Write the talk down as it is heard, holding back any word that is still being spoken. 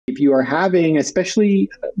if you are having, especially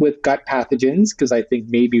with gut pathogens, because I think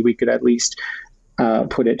maybe we could at least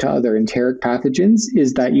put it to other enteric pathogens,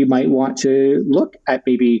 is that you might want to look at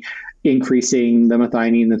maybe increasing the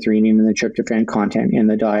methionine, the threonine, and the tryptophan content in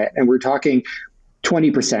the diet. And we're talking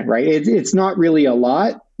 20%, right? It's not really a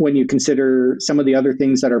lot when you consider some of the other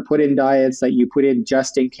things that are put in diets that you put in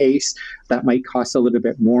just in case. That might cost a little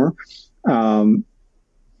bit more.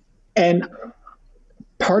 And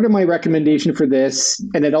part of my recommendation for this,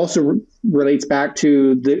 and it also relates back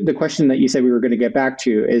to the question that you said we were going to get back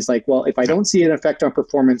to, is like, well, if I don't see an effect on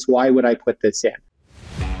performance, why would I put this in?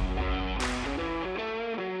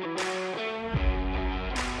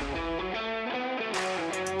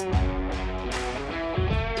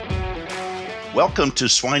 Welcome to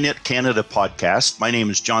SwineNet Canada podcast. My name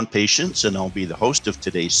is John Patience, and I'll be the host of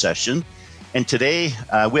today's session. And today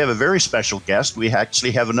we have a very special guest. We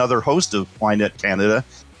actually have another host of SwineNet Canada,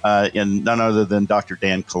 and none other than Dr.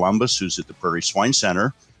 Dan Columbus, who's at the Prairie Swine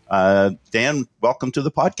Center. Dan, welcome to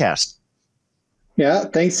the podcast. Yeah,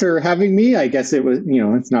 thanks for having me. I guess it was,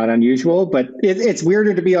 it's not unusual, but it's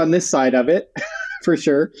weirder to be on this side of it, for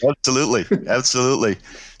sure. Absolutely, absolutely.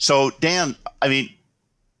 So, Dan, I mean,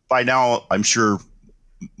 by now, I'm sure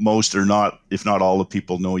most or not, if not all the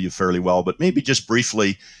people know you fairly well, but maybe just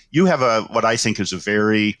briefly, you have what I think is a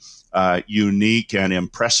very unique and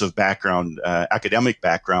impressive background, academic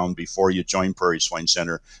background before you joined Prairie Swine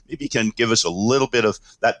Center. Maybe you can give us a little bit of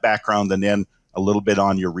that background and then a little bit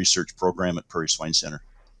on your research program at Prairie Swine Center.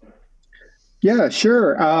 Yeah,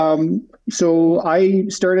 sure. So I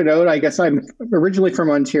started out, I guess I'm originally from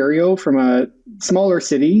Ontario, from a smaller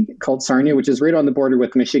city called Sarnia, which is right on the border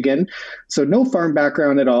with Michigan. So no farm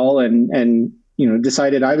background at all. And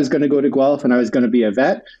decided I was going to go to Guelph and I was going to be a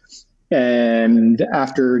vet. And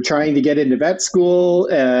after trying to get into vet school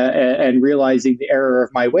and realizing the error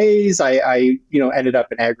of my ways, I ended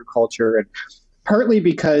up in agriculture, and partly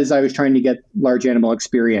because I was trying to get large animal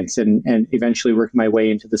experience and eventually worked my way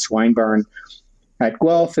into the swine barn at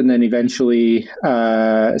Guelph, and then eventually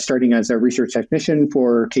starting as a research technician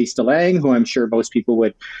for Case DeLang, who I'm sure most people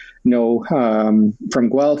would know from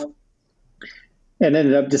Guelph, and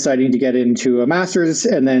ended up deciding to get into a master's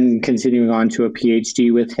and then continuing on to a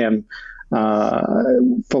PhD with him,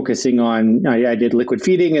 focusing on, I did liquid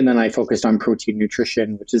feeding, and then I focused on protein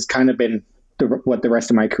nutrition, which has kind of been what the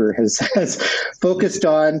rest of my career has focused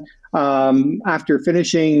on. After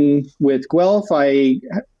finishing with Guelph, I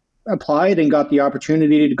applied and got the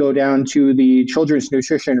opportunity to go down to the Children's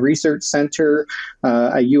Nutrition Research Center,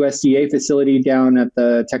 a USDA facility down at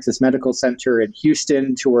the Texas Medical Center in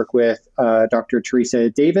Houston, to work with Dr.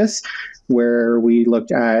 Teresa Davis, where we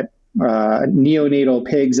looked at neonatal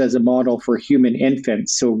pigs as a model for human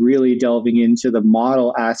infants. So really delving into the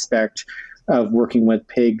model aspect of working with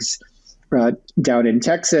pigs down in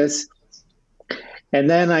Texas. And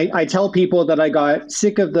then I tell people that I got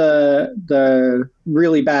sick of the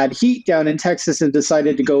really bad heat down in Texas and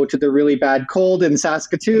decided to go to the really bad cold in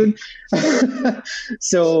Saskatoon.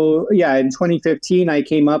 So yeah, in 2015, I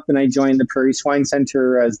came up and I joined the Prairie Swine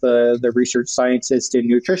Center as the research scientist in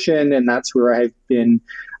nutrition, and that's where I've been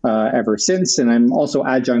ever since. And I'm also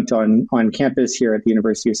adjunct on campus here at the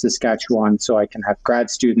University of Saskatchewan, so I can have grad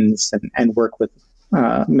students and work with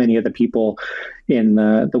many of the people in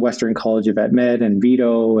the Western College of Vet Med and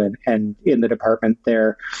Vito and in the department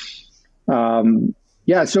there.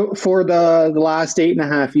 So for the last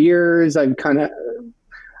 8.5 years, I've kind of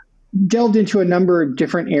delved into a number of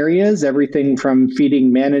different areas, everything from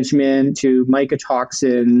feeding management to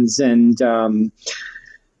mycotoxins and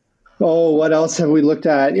what else have we looked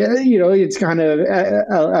at? It's kind of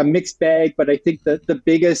a mixed bag, but I think that the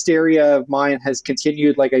biggest area of mine has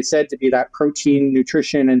continued, like I said, to be that protein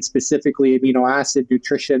nutrition and specifically amino acid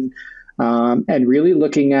nutrition, and really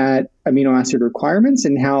looking at amino acid requirements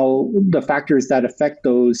and how the factors that affect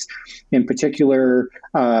those, in particular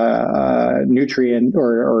nutrient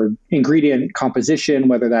or ingredient composition,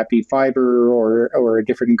 whether that be fiber or a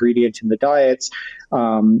different ingredient in the diets,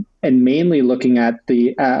 and mainly looking at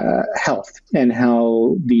the health and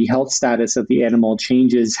how the health status of the animal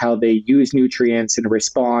changes, how they use nutrients and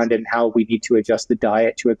respond, and how we need to adjust the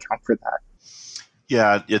diet to account for that.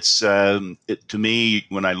 Yeah, it's to me,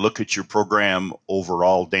 when I look at your program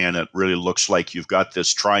overall, Dan, it really looks like you've got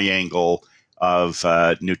this triangle of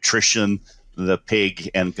nutrition, the pig,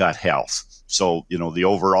 and gut health. So, the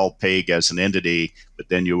overall pig as an entity, but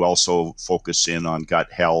then you also focus in on gut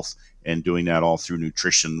health and doing that all through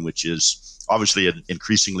nutrition, which is obviously an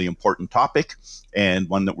increasingly important topic and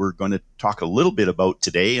one that we're going to talk a little bit about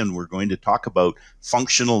today. And we're going to talk about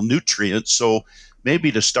functional nutrients. So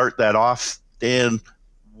maybe to start that off, Dan,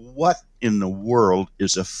 what in the world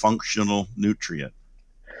is a functional nutrient?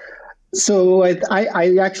 So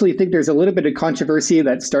I actually think there's a little bit of controversy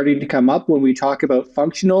that's starting to come up when we talk about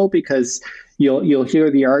functional, because you'll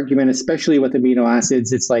hear the argument, especially with amino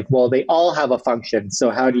acids. It's like, well, they all have a function.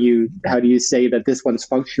 So how do you say that this one's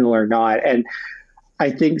functional or not? And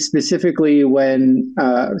I think specifically when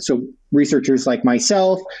so researchers like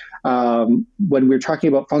myself, when we're talking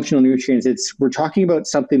about functional nutrients, we're talking about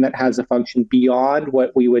something that has a function beyond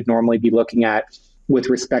what we would normally be looking at with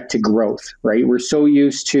respect to growth, right? We're so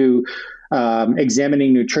used to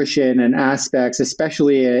examining nutrition and aspects,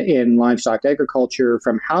 especially in livestock agriculture,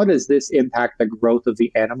 from how does this impact the growth of the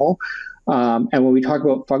animal? And when we talk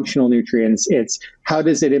about functional nutrients, it's how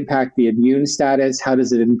does it impact the immune status? How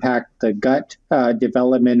does it impact the gut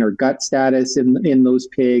development or gut status in those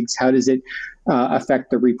pigs? How does it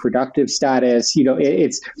affect the reproductive status?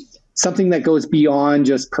 It's something that goes beyond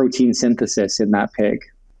just protein synthesis in that pig.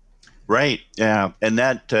 Right. Yeah. And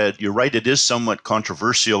that you're right. It is somewhat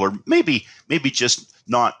controversial, or maybe just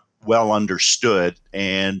not well understood.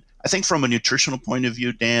 And I think from a nutritional point of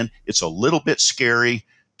view, Dan, it's a little bit scary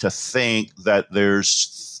to think that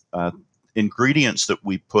there's ingredients that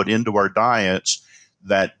we put into our diets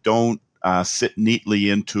that don't fit neatly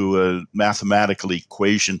into a mathematical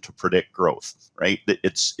equation to predict growth. Right.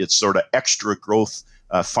 It's sort of extra growth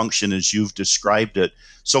function as you've described it.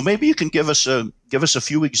 So maybe you can give us a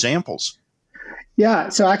few examples. Yeah,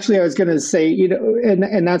 so actually I was going to say,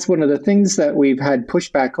 and that's one of the things that we've had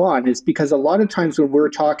pushback on, is because a lot of times when we're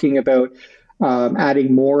talking about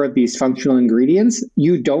adding more of these functional ingredients,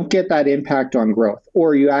 you don't get that impact on growth,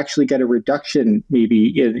 or you actually get a reduction maybe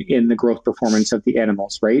in the growth performance of the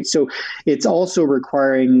animals, right? So it's also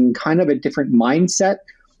requiring kind of a different mindset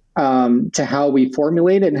to how we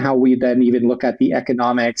formulate it and how we then even look at the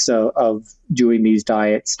economics of doing these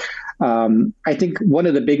diets. I think one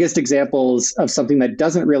of the biggest examples of something that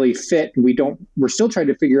doesn't really fit, we're still trying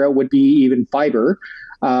to figure out, would be even fiber.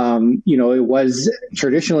 It was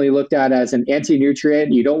traditionally looked at as an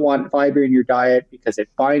anti-nutrient. You don't want fiber in your diet because it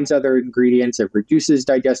binds other ingredients, it reduces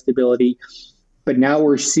digestibility. But now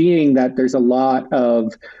we're seeing that there's a lot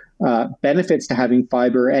of benefits to having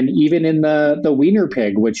fiber, and even in the weaner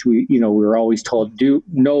pig, which we were always told do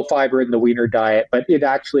no fiber in the weaner diet, but it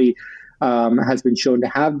actually has been shown to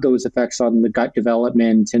have those effects on the gut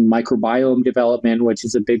development and microbiome development, which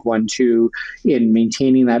is a big one too, in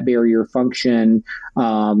maintaining that barrier function.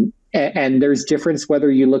 And there's difference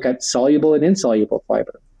whether you look at soluble and insoluble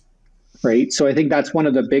fiber, right? So I think that's one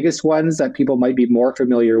of the biggest ones that people might be more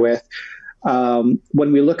familiar with.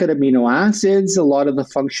 When we look at amino acids, a lot of the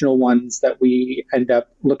functional ones that we end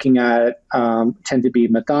up looking at tend to be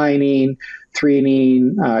methionine,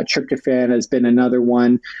 threonine, tryptophan has been another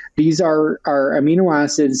one. These are amino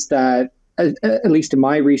acids that, at least in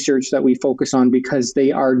my research, that we focus on because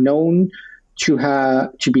they are known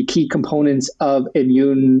to be key components of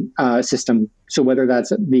immune system. So whether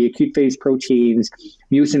that's the acute phase proteins,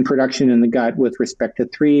 mucin production in the gut with respect to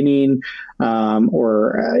threonine,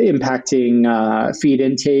 or impacting feed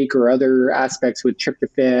intake or other aspects with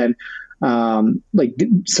tryptophan.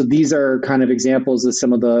 So these are kind of examples of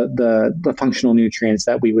some of the functional nutrients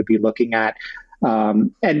that we would be looking at,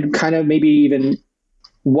 and kind of maybe even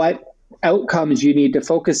what outcomes you need to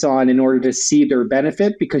focus on in order to see their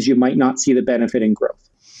benefit, because you might not see the benefit in growth.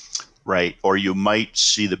 Right. Or you might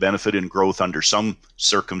see the benefit in growth under some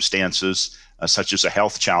circumstances, such as a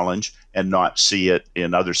health challenge, and not see it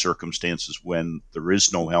in other circumstances when there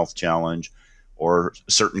is no health challenge or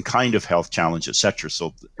a certain kind of health challenge, et cetera.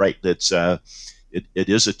 So, right, it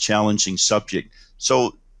is a challenging subject.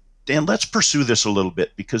 So, Dan, let's pursue this a little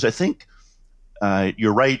bit, because I think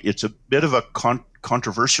you're right. It's a bit of a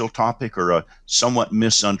controversial topic, or a somewhat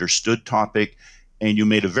misunderstood topic. And you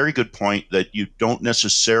made a very good point that you don't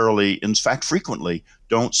necessarily, in fact, frequently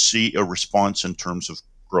don't see a response in terms of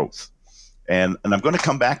growth. And I'm going to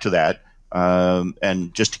come back to that.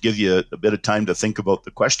 And just to give you a bit of time to think about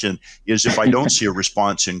the question is, if I don't see a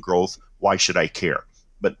response in growth, why should I care?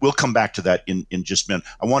 But we'll come back to that in just a minute.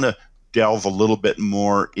 I want to delve a little bit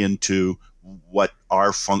more into what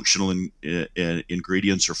are functional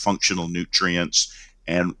ingredients or functional nutrients,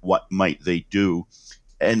 and what might they do.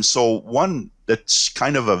 And so one that's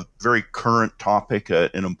kind of a very current topic, an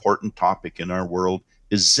important topic in our world,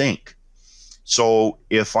 is zinc. So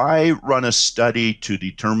if I run a study to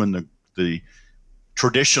determine the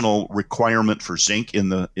traditional requirement for zinc in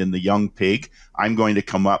the young pig, I'm going to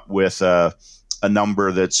come up with a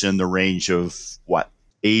number that's in the range of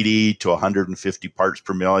 80 to 150 parts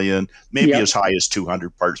per million, maybe as high as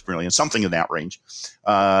 200 parts per million, something in that range.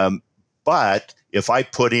 But if I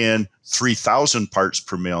put in 3,000 parts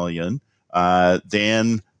per million,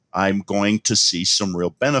 then I'm going to see some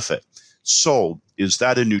real benefit. So is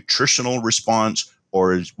that a nutritional response,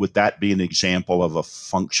 or would that be an example of a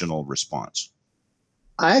functional response?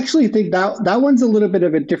 I actually think that one's a little bit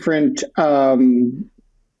of a different kind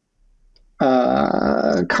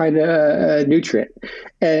of nutrient.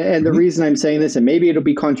 And the reason I'm saying this, and maybe it'll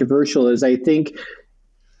be controversial, is I think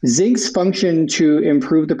zinc's function to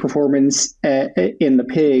improve the performance in the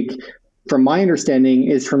pig, from my understanding,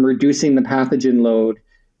 is from reducing the pathogen load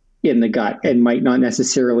in the gut, and might not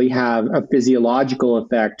necessarily have a physiological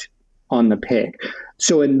effect on the pig.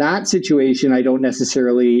 So in that situation, I don't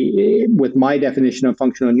necessarily, with my definition of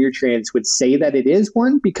functional nutrients, would say that it is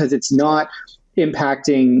one, because it's not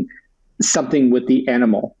impacting something with the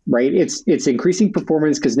animal, right? It's increasing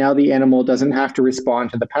performance because now the animal doesn't have to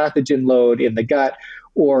respond to the pathogen load in the gut,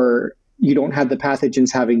 or you don't have the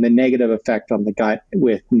pathogens having the negative effect on the gut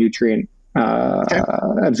with nutrient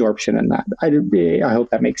absorption and that. I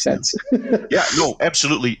hope that makes sense. Yeah, no,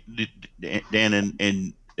 absolutely, Dan,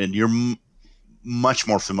 and you're much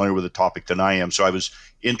more familiar with the topic than I am, so I was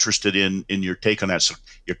interested in your take on that. So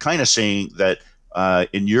you're kind of saying that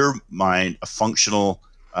in your mind, a functional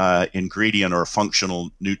ingredient or a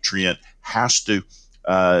functional nutrient has to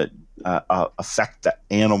affect the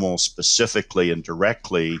animal specifically and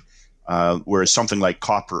directly, whereas something like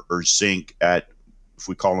copper or zinc at, if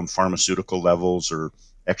we call them pharmaceutical levels or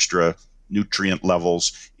extra nutrient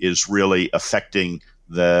levels, is really affecting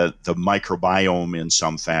the microbiome in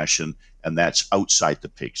some fashion, and that's outside the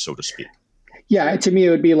pig, so to speak. Yeah, to me, it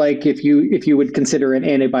would be like if you would consider an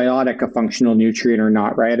antibiotic a functional nutrient or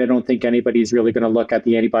not, right? I don't think anybody's really going to look at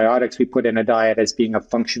the antibiotics we put in a diet as being a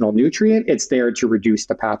functional nutrient. It's there to reduce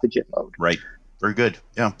the pathogen load. Right. Very good.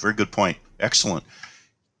 Yeah, very good point. Excellent.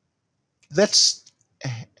 That's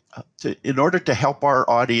in order to help our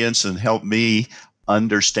audience and help me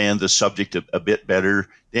understand the subject a bit better,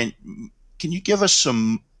 then can you give us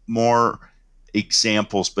some more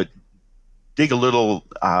examples, but dig a little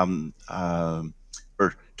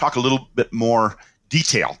or talk a little bit more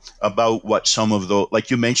detail about what some of the,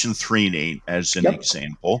 like you mentioned threonine as an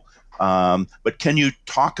example, but can you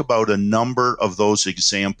talk about a number of those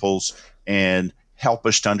examples and help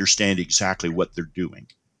us to understand exactly what they're doing?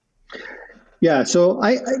 Yeah, so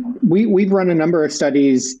we've run a number of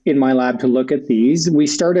studies in my lab to look at these. We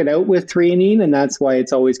started out with threonine, and that's why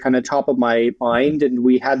it's always kind of top of my mind. And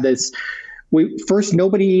we had this, first,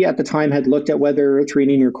 nobody at the time had looked at whether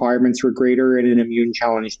threonine requirements were greater in an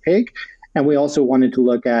immune-challenged pig. And we also wanted to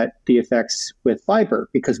look at the effects with fiber,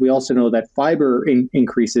 because we also know that fiber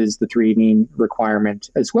increases the threonine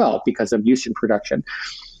requirement as well because of mucin production.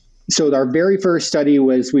 So our very first study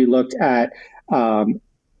was we looked at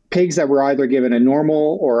pigs that were either given a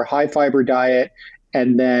normal or a high fiber diet,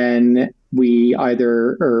 and then we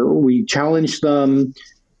challenged them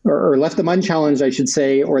or left them unchallenged, I should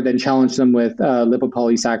say, or then challenged them with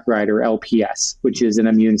lipopolysaccharide, or LPS, which is an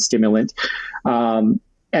immune stimulant. And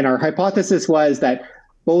our hypothesis was that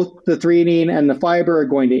both the threonine and the fiber are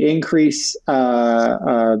going to increase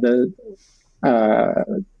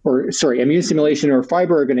immune stimulation or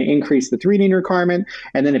fiber are going to increase the threonine requirement.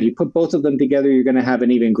 And then if you put both of them together, you're going to have an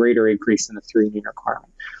even greater increase in the threonine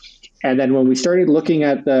requirement. And then when we started looking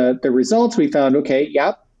at the results, we found, okay,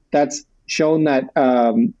 yep, that's shown that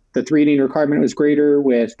the threonine requirement was greater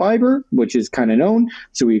with fiber, which is kind of known.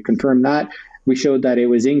 So we confirmed that. We showed that it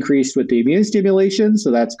was increased with the immune stimulation,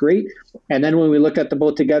 so that's great. And then when we looked at them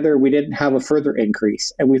both together, we didn't have a further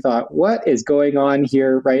increase. And we thought, what is going on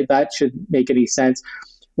here, right? That shouldn't make any sense.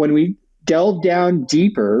 When we delved down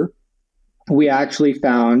deeper, we actually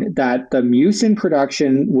found that the mucin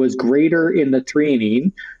production was greater in the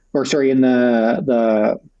in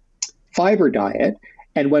the fiber diet.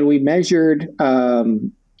 And when we measured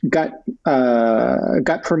gut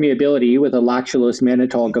permeability with a lactulose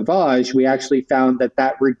mannitol gavage, we actually found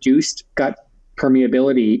that reduced gut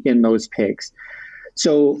permeability in those pigs.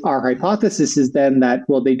 So our hypothesis is then that,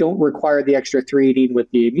 well, they don't require the extra threonine with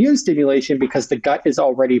the immune stimulation because the gut is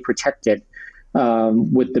already protected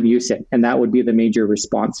with the mucin, and that would be the major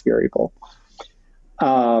response variable.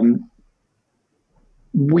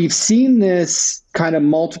 We've seen this kind of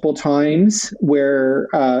multiple times where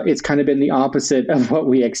it's kind of been the opposite of what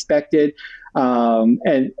we expected.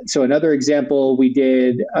 And so another example, we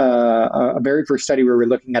did a very first study where we're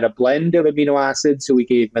looking at a blend of amino acids. So we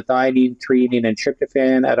gave methionine, threonine, and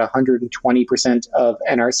tryptophan at 120% of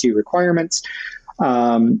NRC requirements.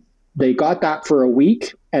 They got that for a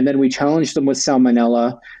week, and then we challenged them with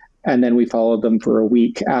salmonella, and then we followed them for a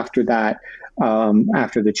week after that,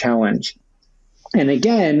 after the challenge. And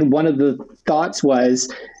again, one of the thoughts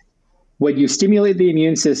was when you stimulate the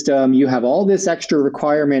immune system, you have all this extra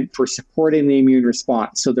requirement for supporting the immune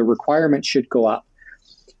response. So the requirement should go up.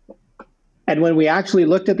 And when we actually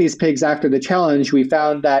looked at these pigs after the challenge, we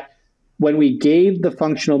found that when we gave the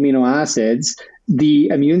functional amino acids, the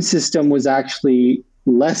immune system was actually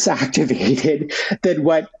less activated than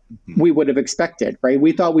what we would have expected, right?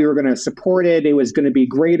 We thought we were going to support it. It was going to be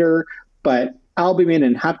greater, but albumin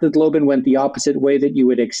and haptoglobin went the opposite way that you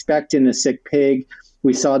would expect in a sick pig.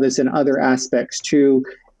 We saw this in other aspects too.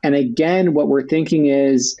 And again, what we're thinking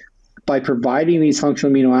is by providing these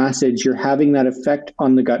functional amino acids, you're having that effect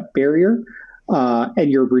on the gut barrier, and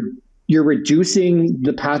you're reducing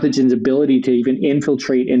the pathogen's ability to even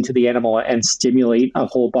infiltrate into the animal and stimulate a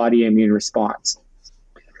whole body immune response.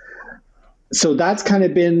 So that's kind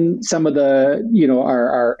of been some of the,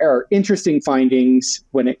 our interesting findings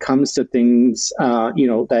when it comes to things,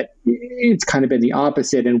 that it's kind of been the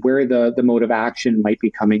opposite and where the mode of action might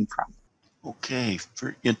be coming from. Okay,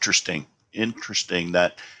 very interesting. Interesting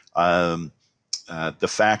that the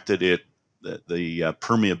fact that the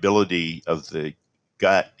permeability of the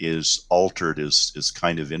gut is altered is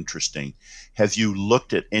kind of interesting. Have you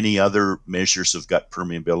looked at any other measures of gut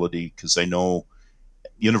permeability? Because I know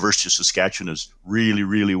University of Saskatchewan is really,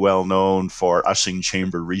 really well known for Ussing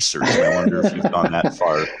chamber research. I wonder if you've gone that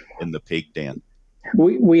far in the pig, Dan.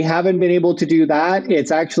 We haven't been able to do that.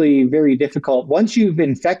 It's actually very difficult. Once you've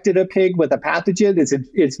infected a pig with a pathogen,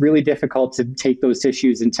 it's really difficult to take those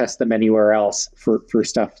tissues and test them anywhere else for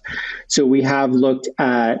stuff. So we have looked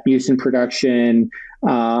at mucin production.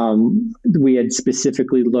 We had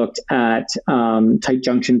specifically looked at tight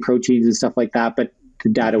junction proteins and stuff like that, but the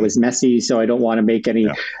data was messy, so I don't want to make any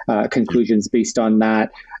conclusions based on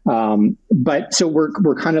that. But so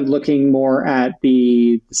we're kind of looking more at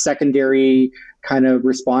the secondary kind of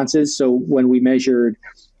responses. So when we measured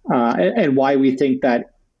and why we think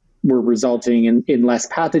that we're resulting in less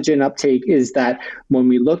pathogen uptake is that when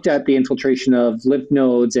we looked at the infiltration of lymph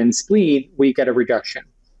nodes and spleen, we get a reduction.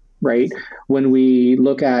 Right. When we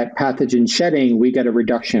look at pathogen shedding, we get a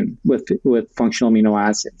reduction with functional amino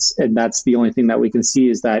acids, and that's the only thing that we can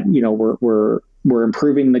see is that we're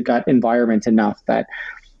improving the gut environment enough that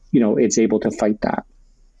it's able to fight that.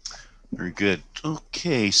 Very good.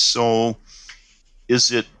 Okay, so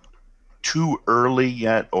is it too early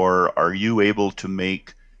yet, or are you able to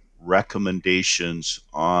make recommendations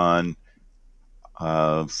on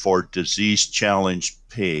for disease challenged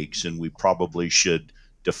pigs? And we probably should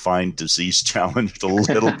define disease challenged a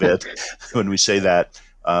little bit when we say that.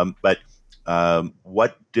 But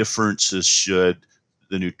what differences should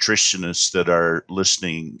the nutritionists that are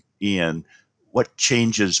listening in, what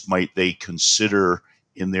changes might they consider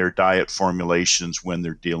in their diet formulations when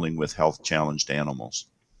they're dealing with health challenged animals?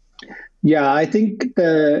 Yeah, I think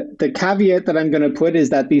the caveat that I'm going to put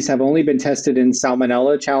is that these have only been tested in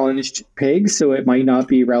salmonella challenged pigs, so it might not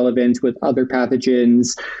be relevant with other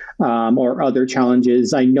pathogens or other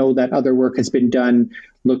challenges. I know that other work has been done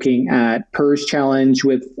looking at PRRS challenge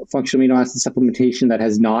with functional amino acid supplementation that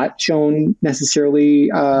has not shown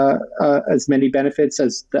necessarily as many benefits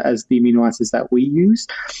as the amino acids that we use.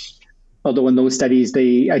 Although in those studies,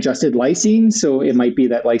 they adjusted lysine, so it might be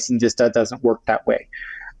that lysine just doesn't work that way.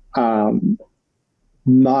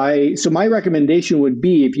 My recommendation would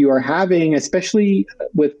be if you are having, especially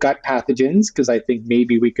with gut pathogens, because I think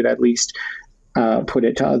maybe we could at least put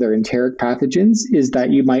it to other enteric pathogens, is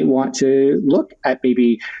that you might want to look at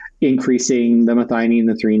maybe increasing the methionine,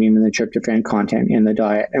 the threonine, and the tryptophan content in the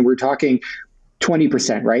diet. And we're talking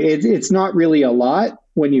 20%, right? It's not really a lot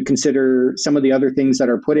when you consider some of the other things that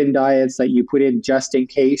are put in diets that you put in just in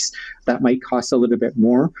case. That might cost a little bit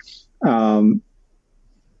more.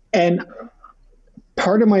 And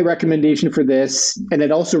part of my recommendation for this, and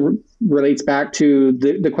it also relates back to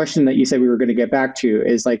the question that you said we were going to get back to,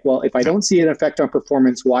 is like, well, if I don't see an effect on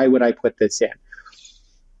performance, why would I put this in?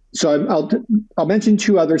 So I'll mention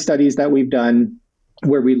two other studies that we've done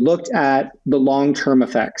where we looked at the long-term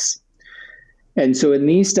effects. And so in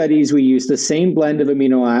these studies, we used the same blend of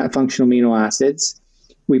functional amino acids.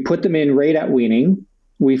 We put them in right at weaning.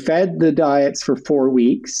 We fed the diets for 4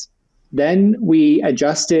 weeks. Then we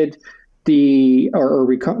adjusted we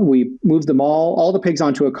moved them all the pigs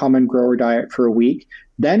onto a common grower diet for a week.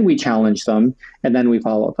 Then we challenged them, and then we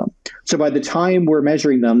followed them. So by the time we're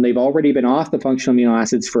measuring them, they've already been off the functional amino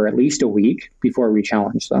acids for at least a week before we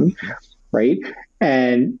challenged them, right?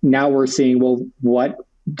 And now we're seeing, well, what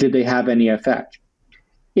did they have any effect?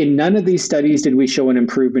 In none of these studies did we show an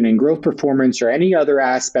improvement in growth performance or any other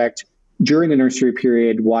aspect during the nursery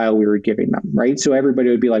period while we were giving them, right? So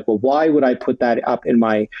everybody would be like, well, why would I put that up in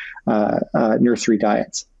my nursery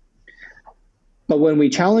diets? But when we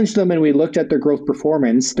challenged them and we looked at their growth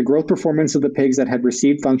performance, the growth performance of the pigs that had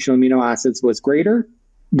received functional amino acids was greater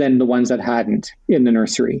than the ones that hadn't in the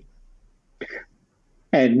nursery.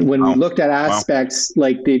 And when we looked at aspects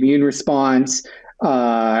like the immune response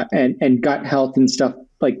and gut health and stuff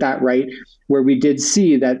like that, right, where we did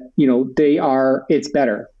see that, it's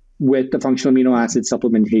better with the functional amino acid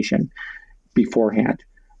supplementation beforehand,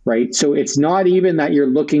 right? So it's not even that you're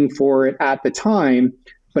looking for it at the time,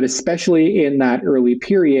 but especially in that early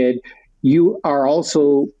period, you are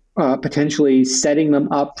also potentially setting them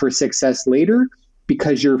up for success later,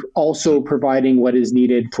 because you're also providing what is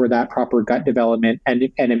needed for that proper gut development and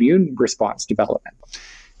immune response development.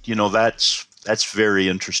 That's very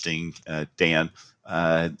interesting, Dan.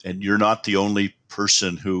 And you're not the only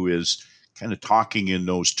person who is kind of talking in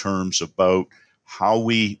those terms about how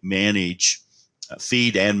we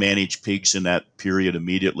feed and manage pigs in that period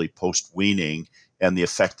immediately post-weaning, and the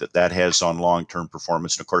effect that has on long-term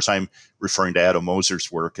performance. And of course, I'm referring to Adam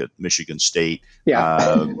Moser's work at Michigan State.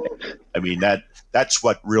 Yeah. That's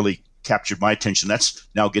what really captured my attention. That's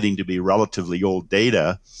now getting to be relatively old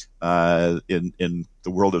data in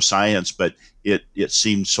the world of science, but it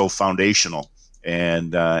seemed so foundational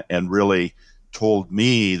and really told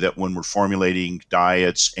me that when we're formulating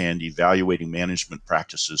diets and evaluating management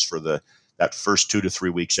practices for that first 2 to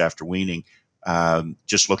 3 weeks after weaning,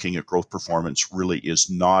 just looking at growth performance really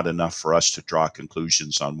is not enough for us to draw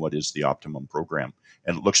conclusions on what is the optimum program.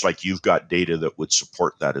 And it looks like you've got data that would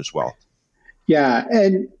support that as well. Yeah.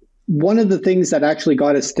 And one of the things that actually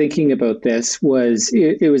got us thinking about this was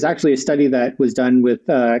it was actually a study that was done with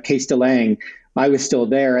Case DeLang. I was still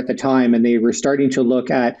there at the time, and they were starting to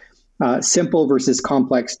look at simple versus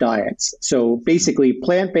complex diets. So basically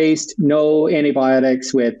plant-based, no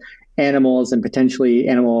antibiotics, with animals and potentially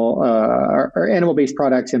animal-based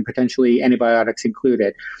products and potentially antibiotics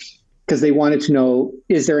included, because they wanted to know,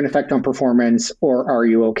 is there an effect on performance, or are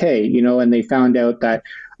you okay? And they found out that,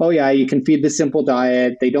 oh yeah, you can feed the simple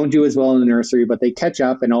diet. They don't do as well in the nursery, but they catch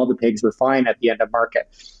up, and all the pigs were fine at the end of market.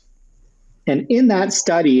 And in that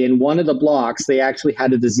study, in one of the blocks, they actually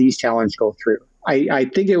had a disease challenge go through. I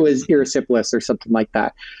think it was erysipelas or something like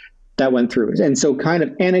that went through. And so kind of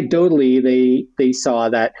anecdotally, they saw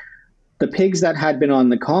that the pigs that had been on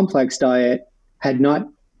the complex diet had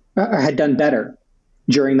done better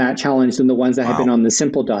during that challenge than the ones that had been on the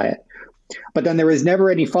simple diet. But then there was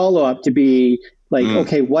never any follow-up to be like,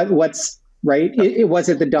 okay, what's right? Was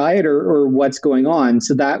it the diet or what's going on?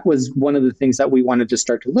 So that was one of the things that we wanted to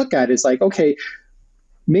start to look at, is like, okay,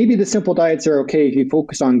 maybe the simple diets are okay if you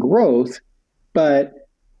focus on growth, but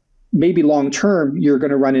maybe long-term, you're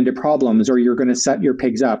going to run into problems, or you're going to set your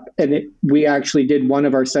pigs up. And we actually did one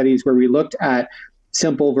of our studies where we looked at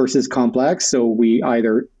simple versus complex. So we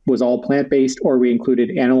either was all plant-based or we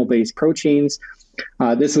included animal-based proteins.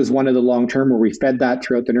 This was one of the long-term where we fed that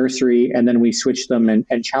throughout the nursery, and then we switched them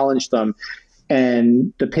and challenged them.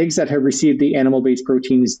 And the pigs that had received the animal-based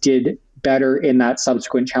proteins did better in that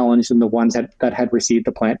subsequent challenge than the ones that had received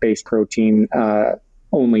the plant-based protein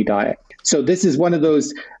only diet. So this is one of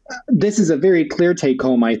those, this is a very clear take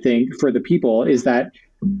home, I think, for the people, is that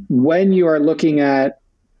when you are looking at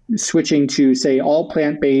switching to, say, all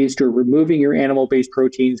plant-based or removing your animal-based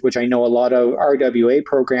proteins, which I know a lot of RWA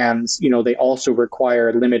programs, they also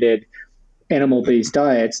require limited animal-based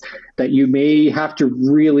diets, that you may have to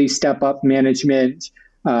really step up management,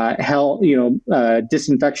 health,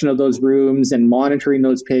 disinfection of those rooms and monitoring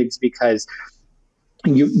those pigs, because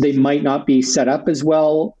they might not be set up as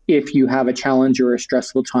well if you have a challenge or a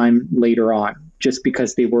stressful time later on, just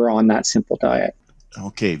because they were on that simple diet.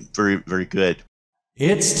 Okay, very, very good.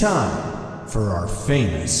 It's time for our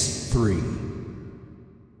famous 3.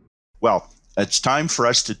 Well, it's time for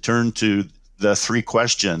us to turn to the 3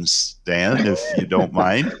 questions, Dan, if you don't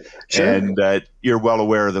mind. Sure. And you're well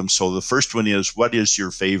aware of them. So the first one is, what is your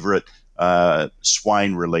favorite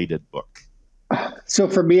swine-related book? So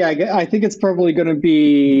for me, I think it's probably going to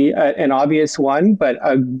be an obvious one, but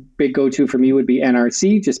a big go-to for me would be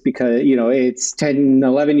NRC, just because, it's 10,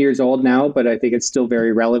 11 years old now, but I think it's still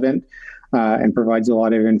very relevant and provides a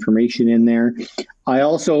lot of information in there. I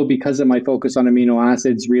also, because of my focus on amino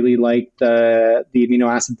acids, really like the amino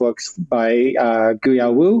acid books by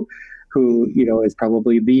Guya Wu, who, is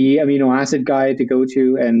probably the amino acid guy to go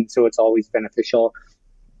to. And so it's always beneficial.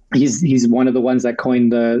 He's one of the ones that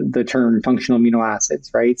coined the term functional amino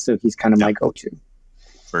acids, right? So he's kind of my go-to.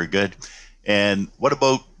 Very good. And what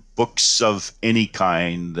about books of any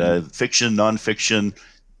kind, fiction, nonfiction,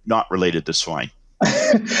 not related to swine?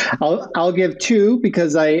 I'll give 2,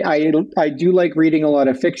 because I do like reading a lot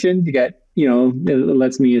of fiction to get it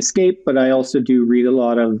lets me escape, but I also do read a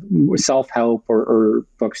lot of self-help or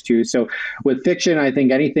books too. So with fiction, I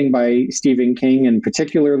think anything by Stephen King, and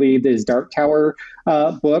particularly his Dark Tower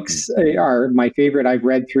books are my favorite. I've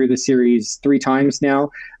read through the series 3 times now,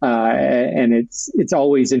 and it's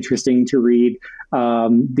always interesting to read.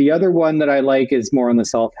 The other one that I like is more on the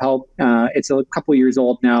self-help. It's a couple years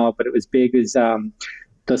old now, but it was big, is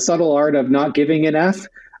The Subtle Art of Not Giving an F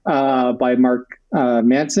by Mark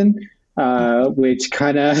Manson. Which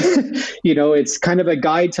kind of, it's kind of a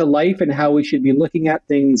guide to life and how we should be looking at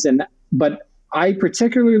things. But I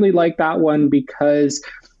particularly like that one because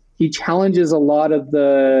he challenges a lot of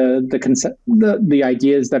the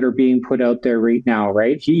ideas that are being put out there right now,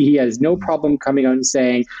 right? He has no problem coming out and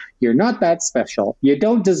saying, you're not that special. You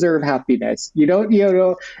don't deserve happiness. You don't,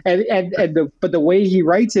 but the way he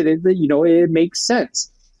writes it, it makes sense.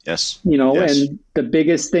 Yes. Yes. And the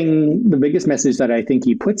biggest message that I think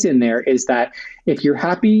he puts in there is that if you're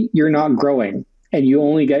happy, you're not growing, and you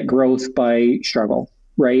only get growth by struggle.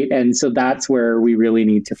 Right. And so that's where we really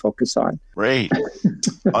need to focus on. Right.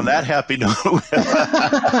 On that happy note.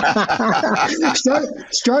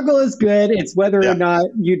 Struggle is good. It's whether or not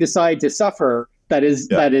you decide to suffer. That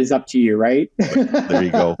is up to you, right? There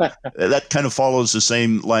you go. That kind of follows the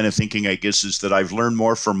same line of thinking, I guess, is that I've learned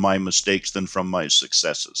more from my mistakes than from my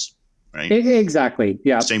successes, right? Exactly.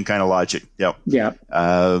 Yeah. Same kind of logic. Yeah. Yeah.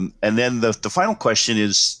 And then the final question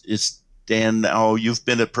is Dan, you've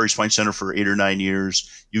been at Prairie Swine Center for 8 or 9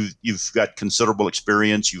 years. You've got considerable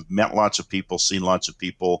experience. You've met lots of people, seen lots of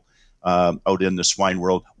people out in the swine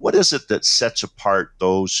world. What is it that sets apart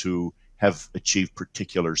those who have achieved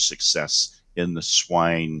particular success in the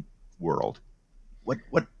swine world? What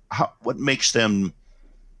makes them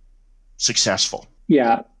successful?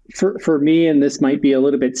 Yeah, for me, and this might be a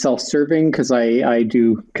little bit self-serving because I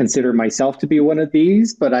do consider myself to be one of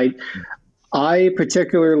these, but I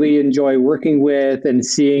particularly enjoy working with and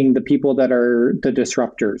seeing the people that are the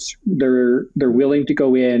disruptors. They're willing to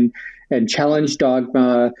go in and challenge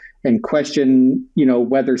dogma and question,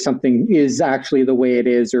 whether something is actually the way it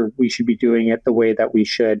is, or we should be doing it the way that we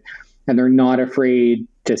should. And they're not afraid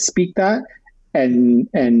to speak that and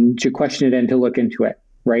to question it and to look into it,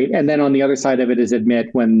 right? And then on the other side of it is admit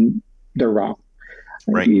when they're wrong.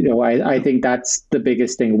 Right. I think that's the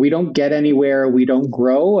biggest thing. We don't get anywhere, we don't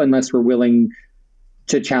grow unless we're willing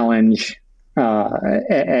to challenge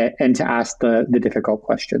and to ask the difficult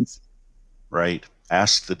questions. Right.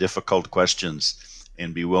 Ask the difficult questions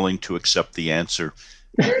and be willing to accept the answer.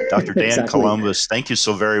 Dr. Dan Exactly. Columbus, thank you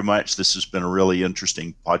so very much. This has been a really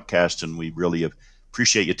interesting podcast, and we really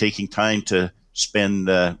appreciate you taking time to spend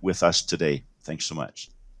with us today. Thanks so much.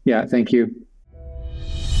 Yeah, thank you.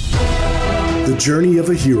 The journey of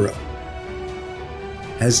a hero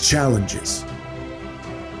has challenges,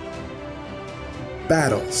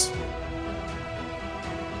 battles,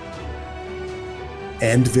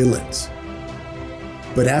 and villains.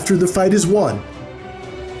 But after the fight is won,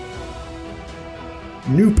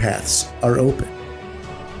 new paths are open,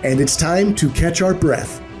 and it's time to catch our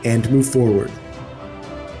breath and move forward.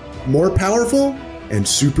 More powerful and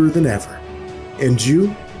super than ever. And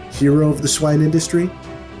you, hero of the swine industry,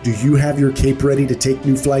 do you have your cape ready to take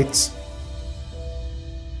new flights?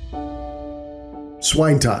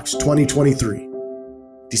 Swine Talks 2023,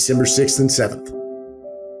 December 6th and 7th.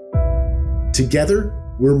 Together,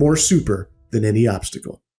 we're more super than any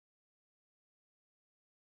obstacle.